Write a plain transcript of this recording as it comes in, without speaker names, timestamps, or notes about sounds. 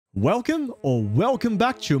Welcome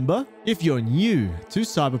back, Choomba. If you're new to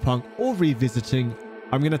Cyberpunk or revisiting,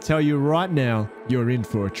 I'm going to tell you right now, you're in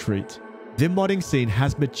for a treat. The modding scene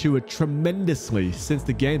has matured tremendously since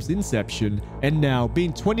the game's inception, and now,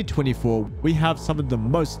 being 2024, we have some of the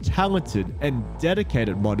most talented and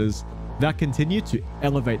dedicated modders that continue to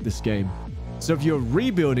elevate this game. So if you're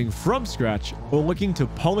rebuilding from scratch or looking to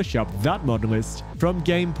polish up that mod list from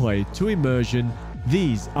gameplay to immersion,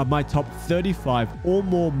 these are my top 35 or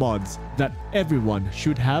more mods that everyone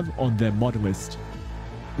should have on their mod list.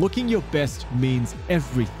 Looking your best means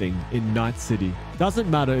everything in Night City. Doesn't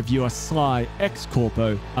matter if you're a sly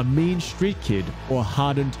ex-corpo, a mean street kid, or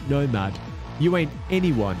hardened nomad. You ain't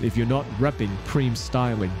anyone if you're not repping Preem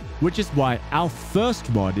styling. Which is why our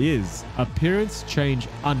first mod is Appearance Change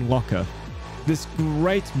Unlocker. This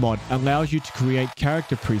great mod allows you to create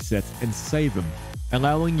character presets and save them,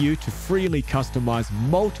 allowing you to freely customize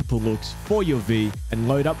multiple looks for your V and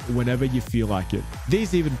load up whenever you feel like it.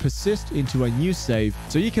 These even persist into a new save,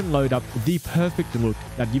 so you can load up the perfect look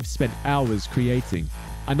that you've spent hours creating.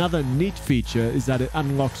 Another neat feature is that it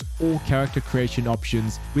unlocks all character creation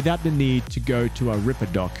options without the need to go to a Ripper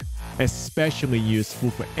doc. Especially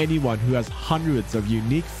useful for anyone who has hundreds of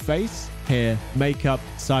unique face, hair, makeup,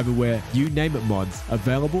 cyberware, you name it mods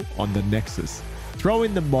available on the Nexus. Throw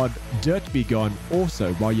in the mod Begone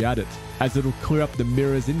also while you're at it, as it'll clear up the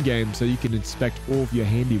mirrors in-game so you can inspect all of your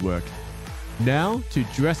handiwork. Now, to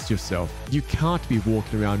dress yourself. You can't be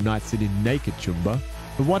walking around Night City naked, Choomba.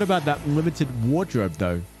 But what about that limited wardrobe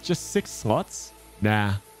though? Just 6 slots?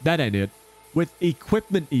 Nah, that ain't it. With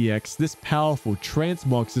Equipment EX, this powerful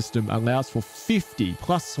transmog system allows for 50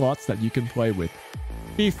 plus slots that you can play with.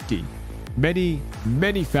 50. Many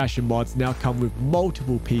fashion mods now come with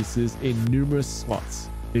multiple pieces in numerous slots.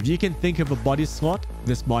 If you can think of a body slot,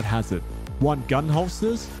 this mod has it. Want gun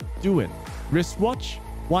holsters? Do it. Wristwatch?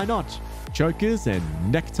 Why not? Chokers and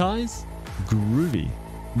neckties? Groovy.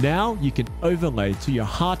 Now you can overlay to your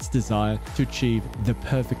heart's desire to achieve the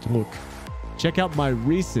perfect look. Check out my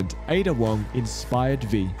recent Ada Wong inspired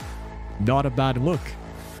V. Not a bad look.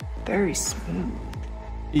 Very smooth.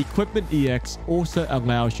 Equipment EX also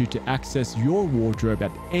allows you to access your wardrobe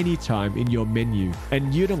at any time in your menu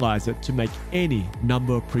and utilize it to make any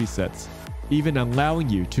number of presets, even allowing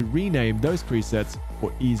you to rename those presets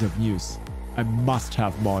for ease of use. A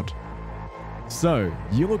must-have mod. So,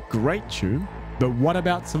 you look great, Choom, but what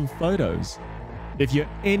about some photos? If you're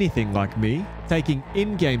anything like me, taking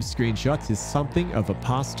in-game screenshots is something of a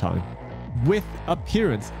pastime. With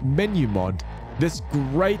Appearance Menu Mod, this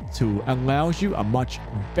great tool allows you a much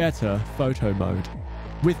better photo mode.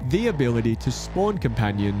 With the ability to spawn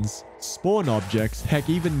companions, spawn objects, heck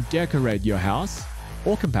even decorate your house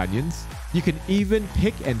or companions, you can even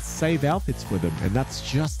pick and save outfits for them, and that's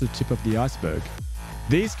just the tip of the iceberg.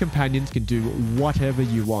 These companions can do whatever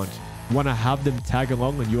you want. Want to have them tag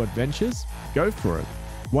along on your adventures? Go for it.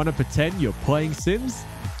 Want to pretend you're playing Sims?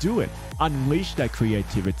 Do it. Unleash that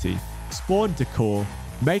creativity. Spawn decor.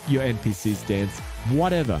 Make your NPCs dance.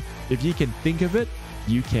 Whatever. If you can think of it,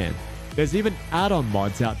 you can. There's even add-on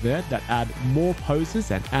mods out there that add more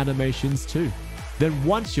poses and animations too. Then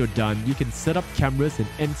once you're done, you can set up cameras and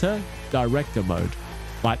enter director mode.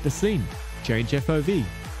 Light the scene. Change FOV.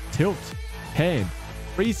 Tilt. Pan.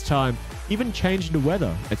 Freeze time. Even change the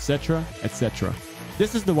weather, etc, etc.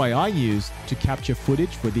 This is the way I use to capture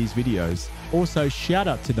footage for these videos. Also, shout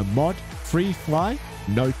out to the mod FreeFly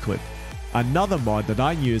No Clip. Another mod that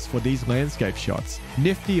I use for these landscape shots.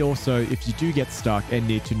 Nifty also if you do get stuck and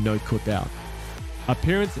need to no clip out.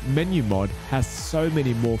 Appearance Menu Mod has so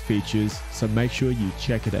many more features, so make sure you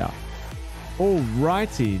check it out.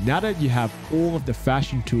 Alrighty, now that you have all of the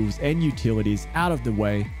fashion tools and utilities out of the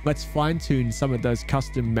way, let's fine-tune some of those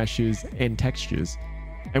custom meshes and textures.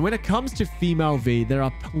 And when it comes to female V, there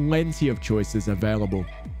are plenty of choices available.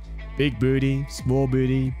 Big booty, small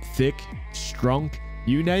booty, thick, strong,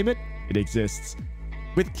 you name it, it exists.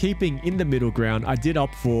 With keeping in the middle ground, I did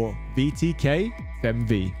opt for VTK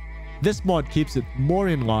FemV. This mod keeps it more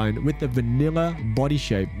in line with the vanilla body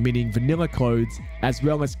shape, meaning vanilla clothes as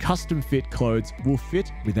well as custom fit clothes will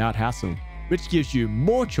fit without hassle, which gives you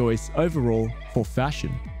more choice overall for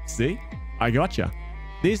fashion. See? I gotcha.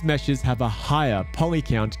 These meshes have a higher poly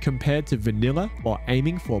count compared to vanilla while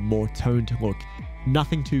aiming for a more toned look.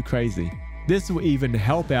 Nothing too crazy. This will even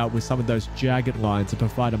help out with some of those jagged lines to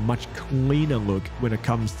provide a much cleaner look when it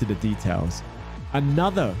comes to the details.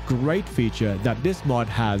 Another great feature that this mod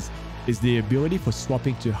has is the ability for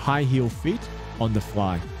swapping to high heel feet on the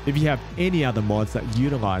fly, if you have any other mods that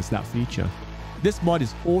utilize that feature. This mod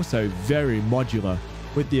is also very modular,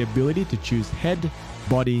 with the ability to choose head,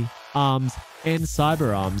 body, arms, and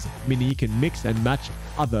cyber arms, meaning you can mix and match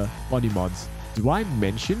other body mods. Do I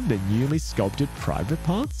mention the newly sculpted private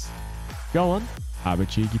parts? Go on, have a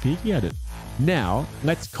cheeky peeky at it. Now,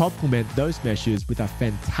 let's complement those meshes with a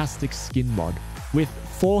fantastic skin mod with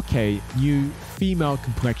 4K new female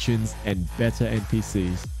complexions and better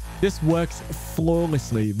NPCs. This works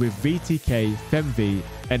flawlessly with VTK FemV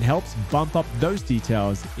and helps bump up those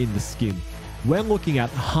details in the skin. We're looking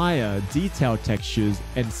at higher detailed textures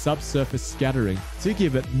and subsurface scattering to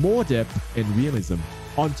give it more depth and realism.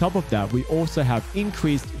 On top of that, we also have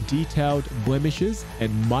increased detailed blemishes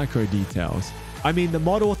and micro details. I mean, the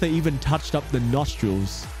mod author even touched up the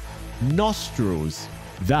nostrils. Nostrils!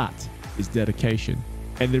 That is dedication.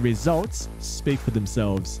 And the results speak for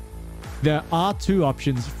themselves. There are two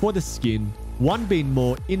options for the skin, one being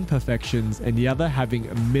more imperfections and the other having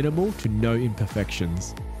minimal to no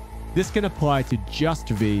imperfections. This can apply to just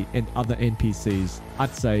V and other NPCs.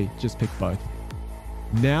 I'd say just pick both.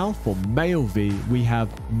 Now for male V, we have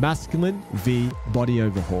masculine V body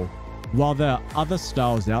overhaul. While there are other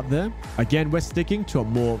styles out there, again, we're sticking to a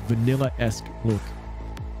more vanilla-esque look.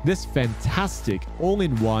 This fantastic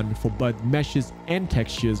all-in-one for both meshes and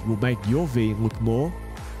textures will make your V look more,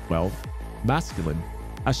 well, masculine.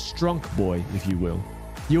 A strong boy, if you will.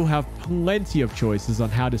 You'll have plenty of choices on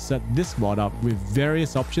how to set this mod up with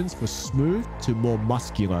various options for smooth to more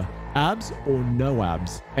muscular, abs or no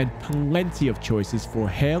abs, and plenty of choices for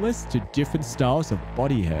hairless to different styles of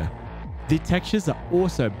body hair. The textures are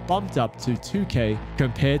also bumped up to 2K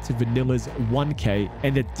compared to vanilla's 1K,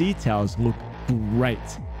 and the details look great.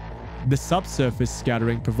 The subsurface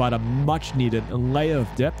scattering provide a much needed layer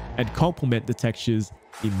of depth and complement the textures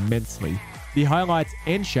immensely. The highlights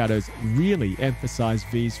and shadows really emphasize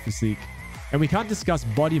V's physique. And we can't discuss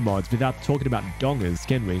body mods without talking about dongers,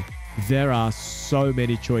 can we? There are so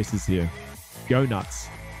many choices here. Go nuts.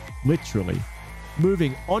 Literally.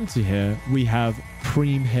 Moving on to hair, we have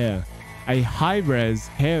Preem hair. A high-res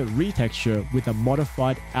hair retexture with a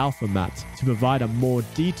modified alpha matte to provide a more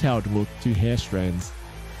detailed look to hair strands.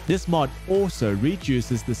 This mod also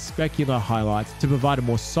reduces the specular highlights to provide a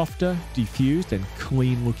more softer, diffused and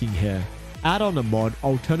clean looking hair. Add on a mod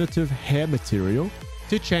alternative hair material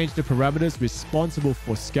to change the parameters responsible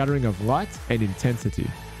for scattering of light and intensity.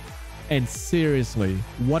 And seriously,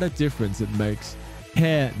 what a difference it makes.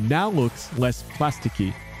 Hair now looks less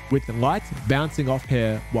plasticky, with light bouncing off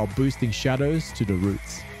hair while boosting shadows to the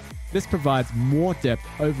roots. This provides more depth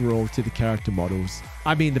overall to the character models.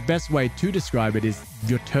 I mean, the best way to describe it is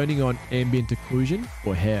you're turning on ambient occlusion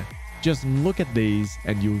for hair. Just look at these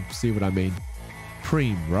and you'll see what I mean.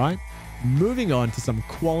 Preem, right? Moving on to some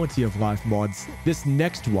quality of life mods, this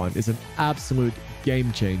next one is an absolute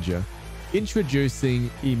game changer. Introducing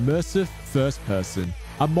Immersive First Person,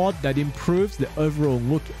 a mod that improves the overall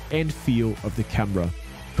look and feel of the camera,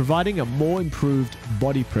 providing a more improved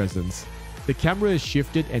body presence. The camera is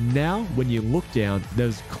shifted and now when you look down,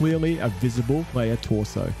 there's clearly a visible layer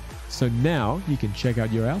torso. So now you can check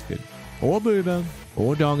out your outfit, or boober,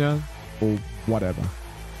 or donga, or whatever.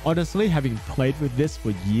 Honestly, having played with this for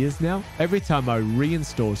years now, every time I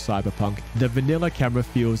reinstall Cyberpunk, the vanilla camera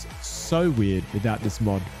feels so weird without this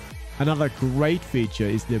mod. Another great feature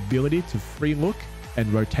is the ability to free look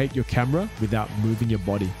and rotate your camera without moving your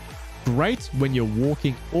body. Great when you're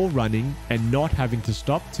walking or running and not having to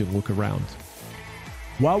stop to look around.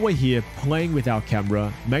 While we're here playing with our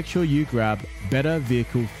camera, make sure you grab Better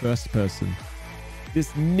Vehicle First Person.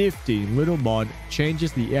 This nifty little mod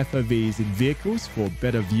changes the FOVs in vehicles for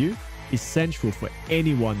better view, essential for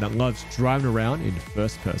anyone that loves driving around in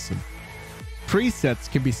first person. Presets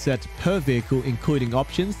can be set per vehicle, including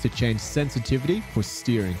options to change sensitivity for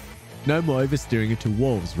steering. No more oversteering into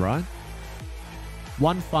walls, right?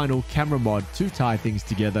 One final camera mod to tie things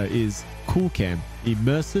together is CoolCam,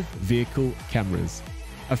 Immersive Vehicle Cameras,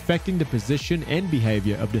 affecting the position and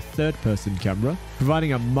behavior of the third-person camera,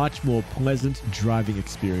 providing a much more pleasant driving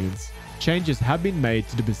experience. Changes have been made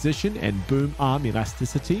to the position and boom arm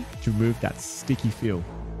elasticity to remove that sticky feel.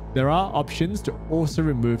 There are options to also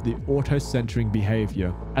remove the auto-centering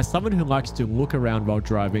behavior. As someone who likes to look around while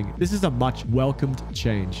driving, this is a much welcomed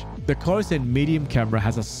change. The close and medium camera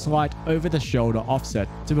has a slight over-the-shoulder offset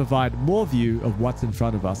to provide more view of what's in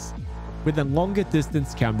front of us. With a longer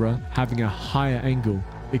distance camera having a higher angle,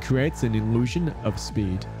 it creates an illusion of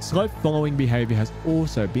speed. Slope following behavior has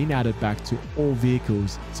also been added back to all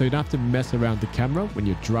vehicles, so you don't have to mess around the camera when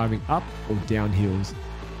you're driving up or down hills.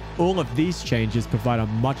 All of these changes provide a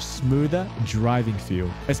much smoother driving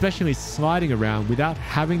feel, especially sliding around without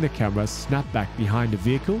having the camera snap back behind the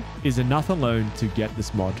vehicle is enough alone to get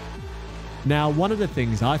this mod. Now, one of the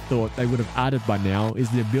things I thought they would have added by now is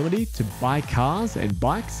the ability to buy cars and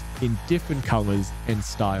bikes in different colors and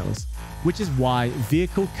styles, which is why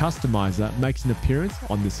Vehicle Customizer makes an appearance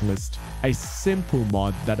on this list. A simple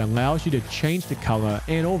mod that allows you to change the color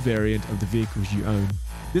and or variant of the vehicles you own.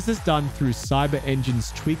 This is done through Cyber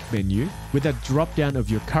Engine's tweak menu with a drop down of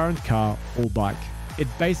your current car or bike. It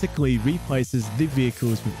basically replaces the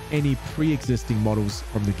vehicles with any pre-existing models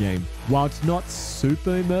from the game. While it's not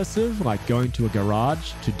super immersive, like going to a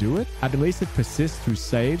garage to do it, at least it persists through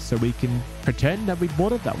saves so we can pretend that we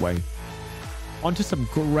bought it that way. Onto some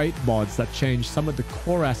great mods that change some of the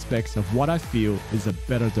core aspects of what I feel is a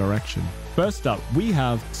better direction. First up, we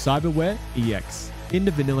have Cyberware EX. In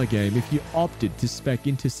the vanilla game, if you opted to spec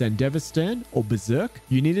into Sandevistan or Berserk,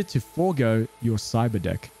 you needed to forego your cyber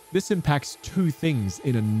deck. This impacts two things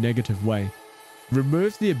in a negative way.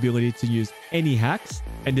 Removes the ability to use any hacks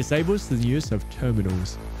and disables the use of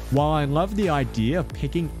terminals. While I love the idea of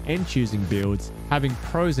picking and choosing builds, having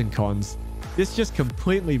pros and cons, this just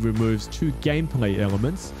completely removes two gameplay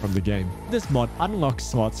elements from the game. This mod unlocks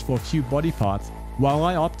slots for a few body parts, while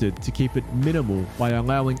I opted to keep it minimal by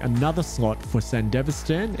allowing another slot for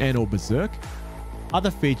Sandevistan and or Berserk.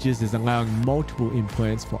 Other features is allowing multiple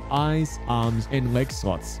implants for eyes, arms, and leg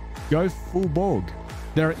slots. Go full Borg.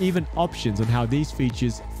 There are even options on how these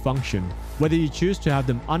features function, whether you choose to have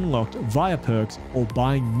them unlocked via perks or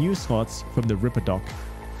buying new slots from the Ripper Dock.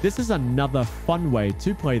 This is another fun way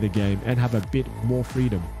to play the game and have a bit more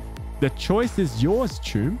freedom. The choice is yours,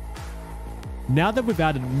 Choom. Now that we've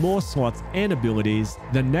added more slots and abilities,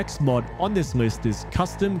 the next mod on this list is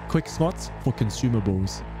custom quick slots for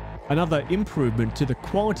consumables. Another improvement to the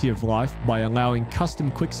quality of life by allowing custom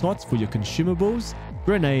quick slots for your consumables,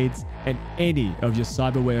 grenades, and any of your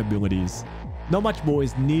cyberware abilities. Not much more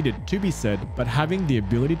is needed to be said, but having the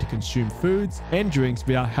ability to consume foods and drinks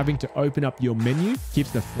without having to open up your menu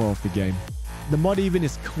keeps the flow of the game. The mod even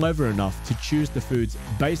is clever enough to choose the foods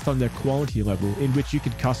based on their quality level, in which you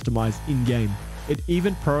can customize in-game. It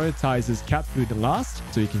even prioritizes cat food last,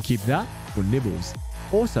 so you can keep that for nibbles.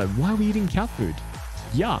 Also, why are we eating cat food?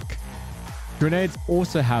 Yuck! Grenades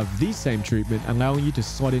also have the same treatment, allowing you to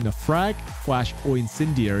slot in a frag, flash, or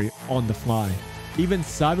incendiary on the fly. Even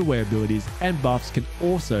cyberware abilities and buffs can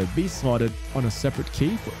also be slotted on a separate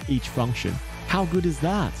key for each function. How good is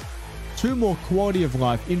that? Two more quality of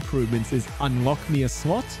life improvements is Unlock Me a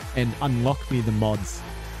Slot and Unlock Me the Mods.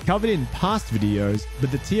 Covered in past videos,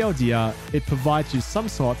 but the TLDR, it provides you some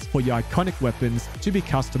slots for your iconic weapons to be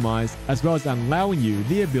customized, as well as allowing you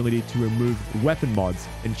the ability to remove weapon mods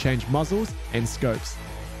and change muzzles and scopes.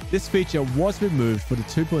 This feature was removed for the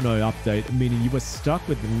 2.0 update, meaning you were stuck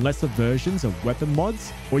with lesser versions of weapon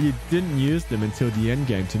mods, or you didn't use them until the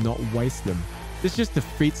endgame to not waste them. This just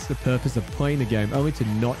defeats the purpose of playing the game only to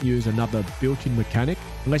not use another built-in mechanic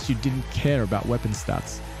unless you didn't care about weapon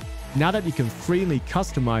stats. Now that you can freely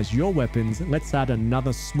customize your weapons, let's add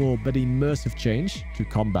another small but immersive change to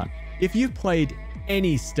combat. If you've played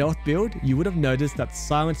any stealth build, you would have noticed that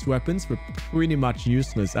silenced weapons were pretty much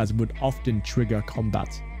useless, as it would often trigger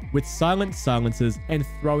combat. With silent silencers and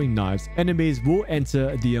throwing knives, enemies will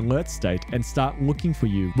enter the alert state and start looking for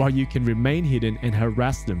you, while you can remain hidden and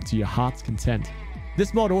harass them to your heart's content.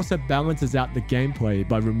 This mod also balances out the gameplay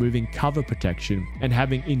by removing cover protection and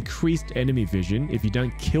having increased enemy vision if you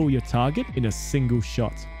don't kill your target in a single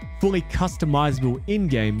shot. Fully customizable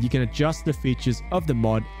in-game, you can adjust the features of the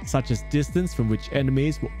mod, such as distance from which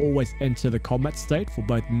enemies will always enter the combat state for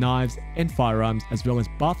both knives and firearms, as well as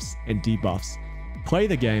buffs and debuffs. Play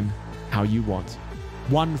the game how you want.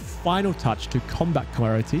 One final touch to combat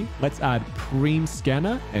clarity, let's add Preem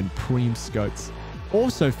scanner and Preem scopes.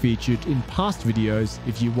 Also featured in past videos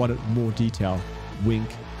if you wanted more detail. Wink.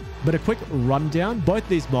 But a quick rundown, both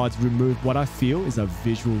these mods remove what I feel is a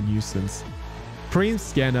visual nuisance. Preem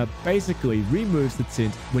scanner basically removes the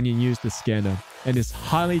tint when you use the scanner and is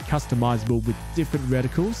highly customizable with different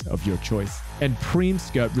reticles of your choice. And Preem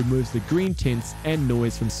scope removes the green tints and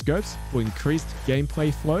noise from scopes for increased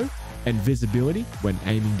gameplay flow and visibility when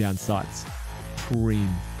aiming down sights. Preem.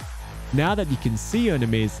 Now that you can see your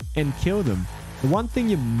enemies and kill them, the one thing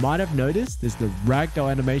you might have noticed is the ragdoll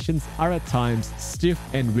animations are at times stiff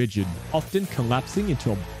and rigid, often collapsing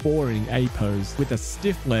into a boring A pose with a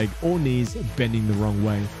stiff leg or knees bending the wrong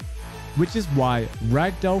way. Which is why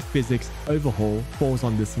Ragdoll Physics Overhaul falls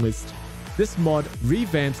on this list. This mod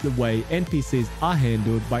revamps the way NPCs are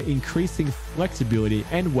handled by increasing flexibility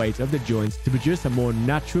and weight of the joints to produce a more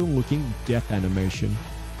natural looking death animation.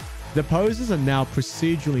 The poses are now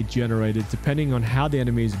procedurally generated depending on how the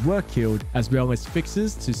enemies were killed, as well as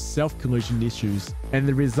fixes to self-collision issues. And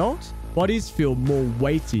the result? Bodies feel more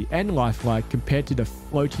weighty and lifelike compared to the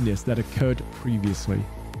floatiness that occurred previously.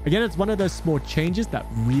 Again, it's one of those small changes that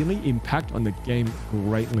really impact on the game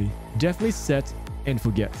greatly. Definitely set and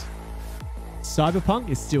forget. Cyberpunk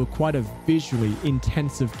is still quite a visually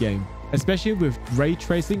intensive game, especially with ray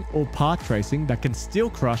tracing or path tracing that can still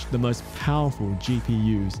crush the most powerful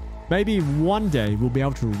GPUs. Maybe one day we'll be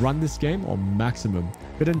able to run this game on maximum,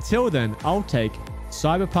 but until then, I'll take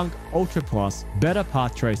Cyberpunk Ultra Plus, better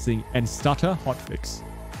path tracing, and stutter hotfix.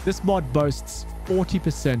 This mod boasts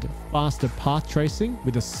 40% faster path tracing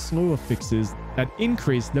with a slew of fixes that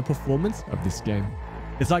increase the performance of this game.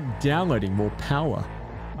 It's like downloading more power.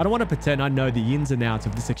 I don't want to pretend I know the ins and outs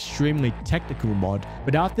of this extremely technical mod,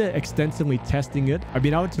 but after extensively testing it, I've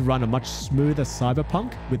been able to run a much smoother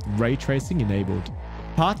Cyberpunk with ray tracing enabled.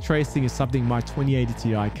 Path tracing is something my 2080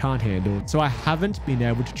 Ti can't handle, so I haven't been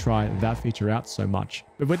able to try that feature out so much.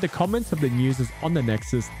 But with the comments of the users on the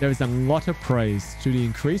Nexus, there is a lot of praise to the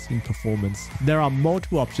increase in performance. There are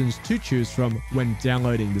multiple options to choose from when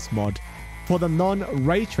downloading this mod. For the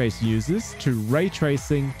non-ray trace users, to ray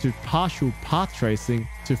tracing, to partial path tracing,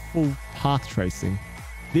 to full path tracing.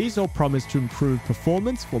 These all promise to improve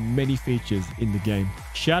performance for many features in the game.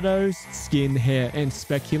 Shadows, skin, hair, and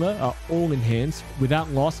specular are all enhanced without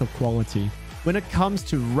loss of quality. When it comes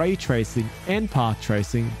to ray tracing and path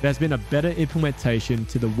tracing, there's been a better implementation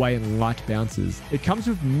to the way light bounces. It comes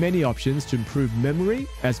with many options to improve memory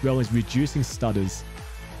as well as reducing stutters.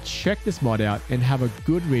 Check this mod out and have a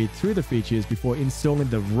good read through the features before installing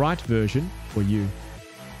the right version for you.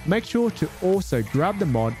 Make sure to also grab the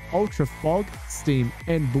mod Ultra Fog, Steam,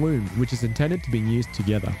 and Bloom, which is intended to be used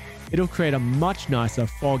together. It'll create a much nicer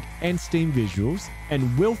fog and steam visuals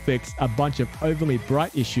and will fix a bunch of overly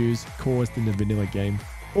bright issues caused in the vanilla game.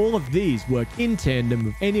 All of these work in tandem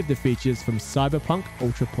with any of the features from Cyberpunk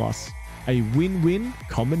Ultra Plus. A win-win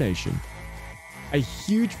combination. A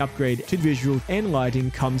huge upgrade to visuals and lighting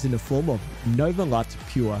comes in the form of Nova LUT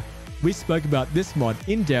Pure. We spoke about this mod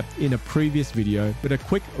in depth in a previous video, but a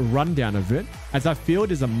quick rundown of it, as I feel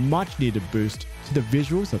it is a much needed boost to the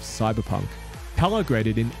visuals of Cyberpunk. Color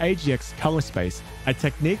graded in AGX color space, a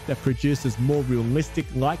technique that produces more realistic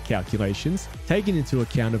light calculations, taking into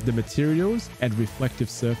account of the materials and reflective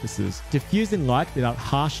surfaces, diffusing light without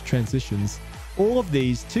harsh transitions. All of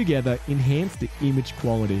these together enhance the image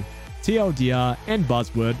quality. TLDR and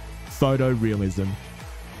buzzword, photorealism.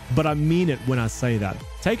 But I mean it when I say that.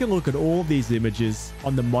 Take a look at all these images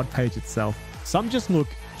on the mod page itself. Some just look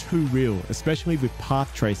too real, especially with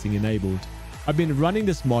path tracing enabled. I've been running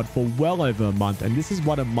this mod for well over a month, and this is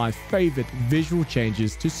one of my favorite visual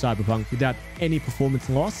changes to Cyberpunk without any performance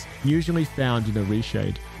loss, usually found in a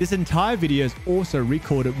reshade. This entire video is also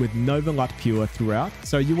recorded with Nova LUT Pure throughout,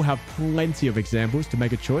 so you will have plenty of examples to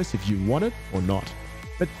make a choice if you want it or not.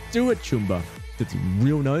 But do it, Choomba. It's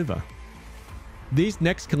real Nova. These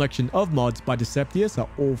next collection of mods by Deceptius are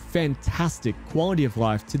all fantastic quality of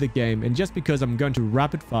life to the game, and just because I'm going to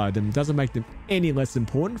rapid fire them doesn't make them any less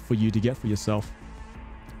important for you to get for yourself.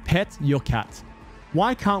 Pet your cat.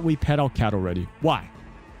 Why can't we pet our cat already? Why?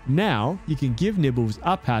 Now you can give Nibbles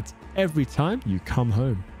a pat every time you come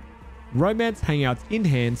home. Romance Hangouts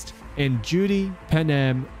Enhanced and Judy,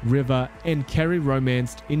 Panam, River, and Kerry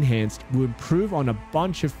Romanced Enhanced will improve on a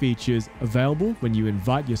bunch of features available when you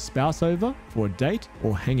invite your spouse over for a date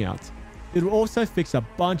or hangout. It will also fix a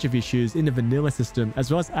bunch of issues in the vanilla system,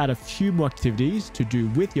 as well as add a few more activities to do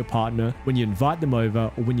with your partner when you invite them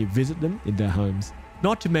over or when you visit them in their homes.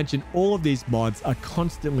 Not to mention, all of these mods are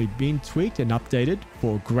constantly being tweaked and updated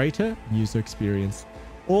for a greater user experience.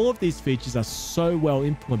 All of these features are so well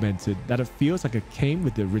implemented that it feels like it came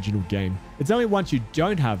with the original game. It's only once you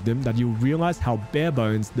don't have them that you'll realize how bare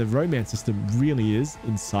bones the romance system really is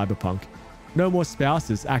in Cyberpunk. No more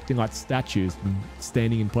spouses acting like statues and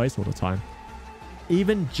standing in place all the time.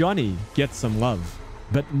 Even Johnny gets some love,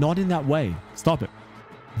 but not in that way. Stop it.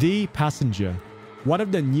 The Passenger. One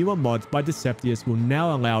of the newer mods by Deceptius will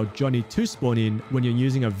now allow Johnny to spawn in when you're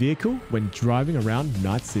using a vehicle when driving around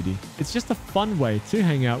Night City. It's just a fun way to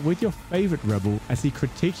hang out with your favorite rebel as he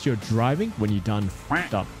critiques your driving when you're done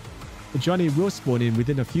f***ed up. Johnny will spawn in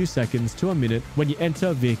within a few seconds to a minute when you enter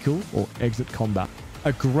a vehicle or exit combat.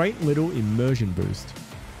 A great little immersion boost.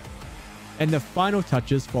 And the final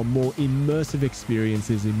touches for more immersive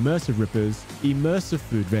experiences: immersive rippers, immersive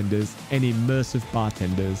food vendors, and immersive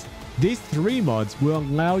bartenders. These three mods will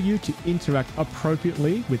allow you to interact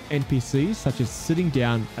appropriately with NPCs, such as sitting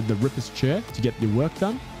down at the Ripper's chair to get your work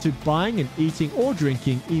done, to buying and eating or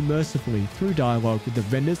drinking immersively through dialogue with the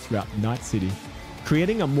vendors throughout Night City,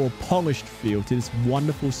 creating a more polished feel to this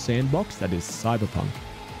wonderful sandbox that is Cyberpunk.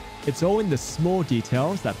 It's all in the small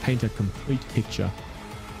details that paint a complete picture.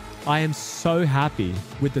 I am so happy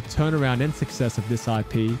with the turnaround and success of this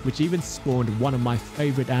IP, which even spawned one of my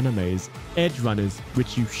favorite animes, Edge Runners,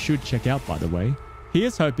 which you should check out by the way.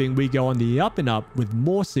 Here's hoping we go on the up and up with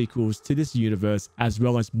more sequels to this universe, as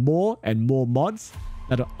well as more and more mods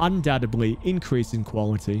that will undoubtedly increase in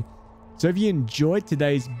quality. So if you enjoyed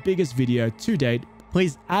today's biggest video to date,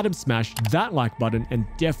 please smash that like button and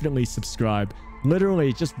definitely subscribe.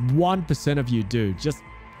 Literally just 1% of you do. Just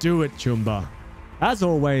do it, Choomba. As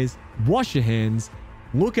always, wash your hands,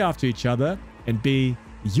 look after each other, and be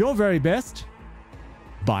your very best.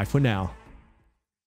 Bye for now.